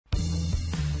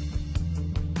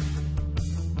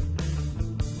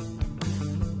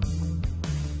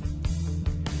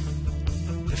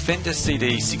Fender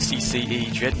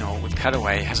CD-60CE Dreadnought with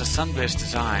Cutaway has a sunburst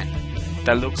design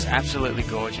that looks absolutely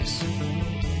gorgeous.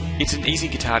 It's an easy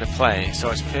guitar to play,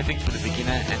 so it's perfect for the beginner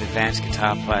and advanced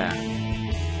guitar player.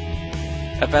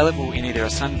 Available in either a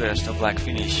sunburst or black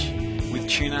finish, with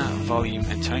tuner, volume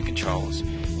and tone controls,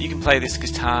 you can play this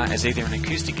guitar as either an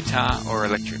acoustic guitar or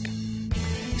electric.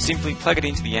 Simply plug it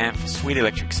into the amp for sweet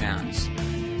electric sounds.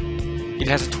 It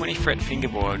has a 20-fret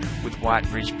fingerboard with white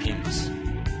bridge pins.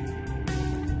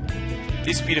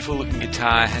 This beautiful looking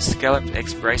guitar has scalloped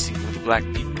X bracing with a black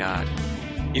pick guard.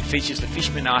 It features the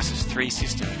Fishman Isis 3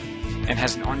 system and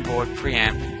has an onboard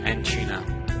preamp and tuner.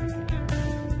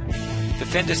 The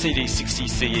Fender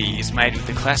CD-60CE is made with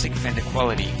the classic Fender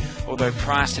quality, although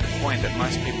priced at a point that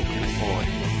most people can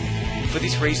afford. For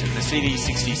this reason, the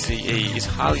CD-60CE is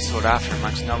highly sought after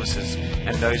amongst novices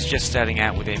and those just starting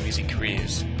out with their music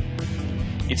careers.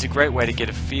 It's a great way to get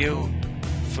a feel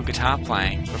for guitar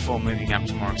playing before moving up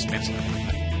to more expensive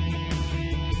equipment.